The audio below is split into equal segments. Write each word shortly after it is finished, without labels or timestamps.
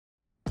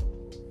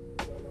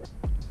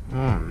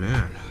Oh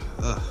man,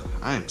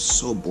 I am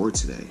so bored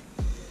today.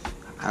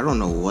 I don't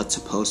know what to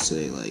post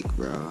today,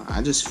 bro.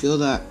 I just feel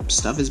that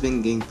stuff has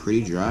been getting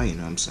pretty dry, you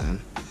know what I'm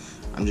saying?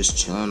 I'm just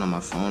chilling on my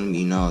phone,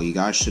 you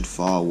guys should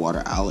follow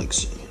Water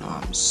Alex, you know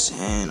what I'm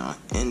saying, on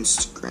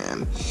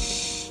Instagram.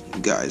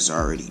 You guys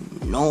already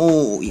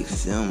know, you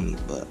feel me?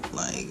 But,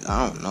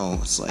 I don't know,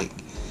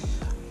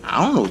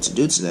 I don't know what to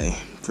do today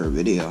for a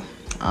video.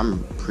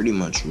 I'm pretty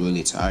much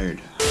really tired.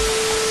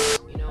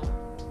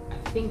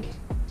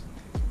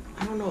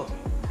 I don't know,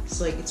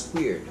 it's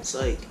weird.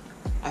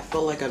 I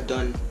felt like I've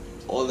done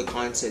all the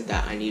content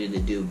that I needed to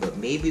do, but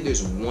maybe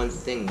there's one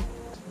thing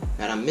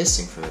that I'm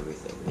missing from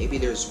everything. Maybe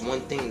there's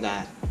one thing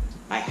that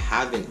I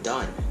haven't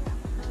done.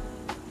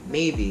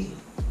 Maybe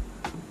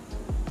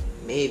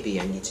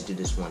I need to do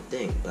this one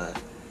thing, but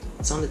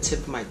it's on the tip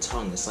of my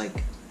tongue. I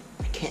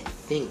can't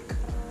think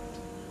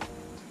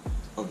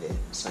of it.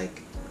 I'm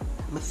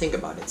gonna think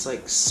about it.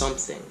 It's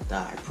something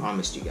that I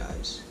promised you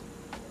guys.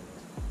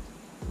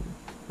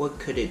 What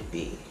could it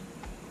be?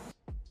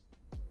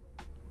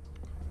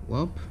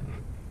 Welp.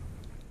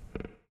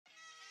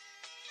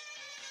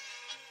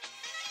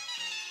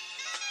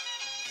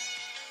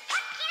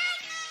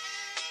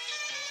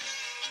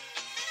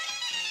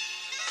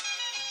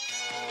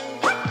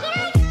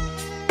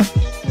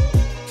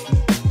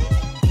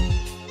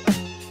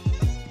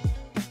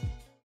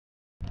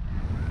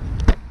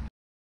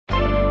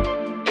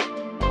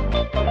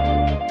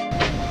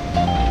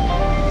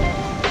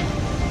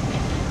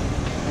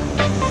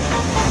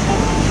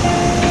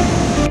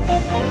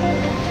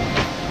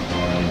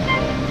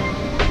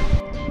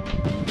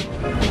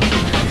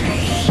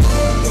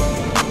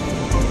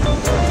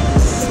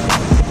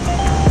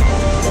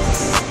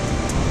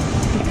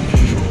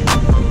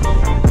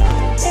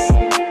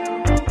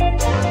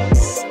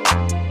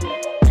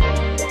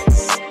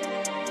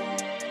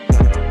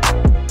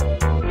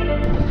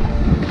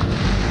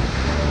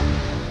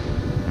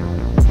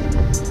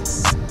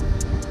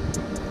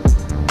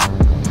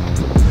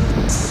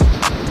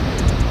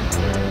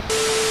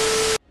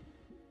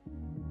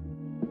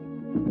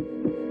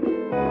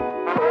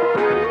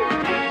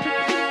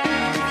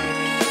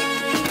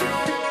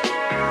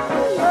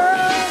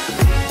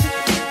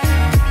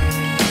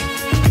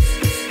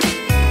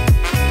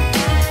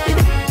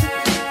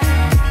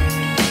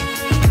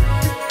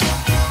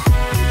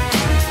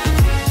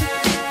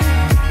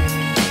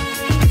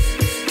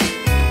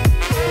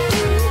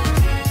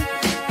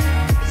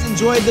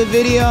 Enjoyed the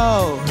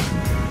video.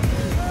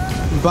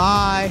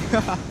 Bye.